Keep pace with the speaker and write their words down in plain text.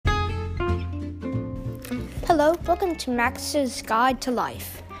Hello, welcome to Max's Guide to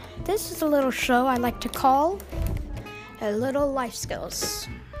Life. This is a little show I like to call A Little Life Skills.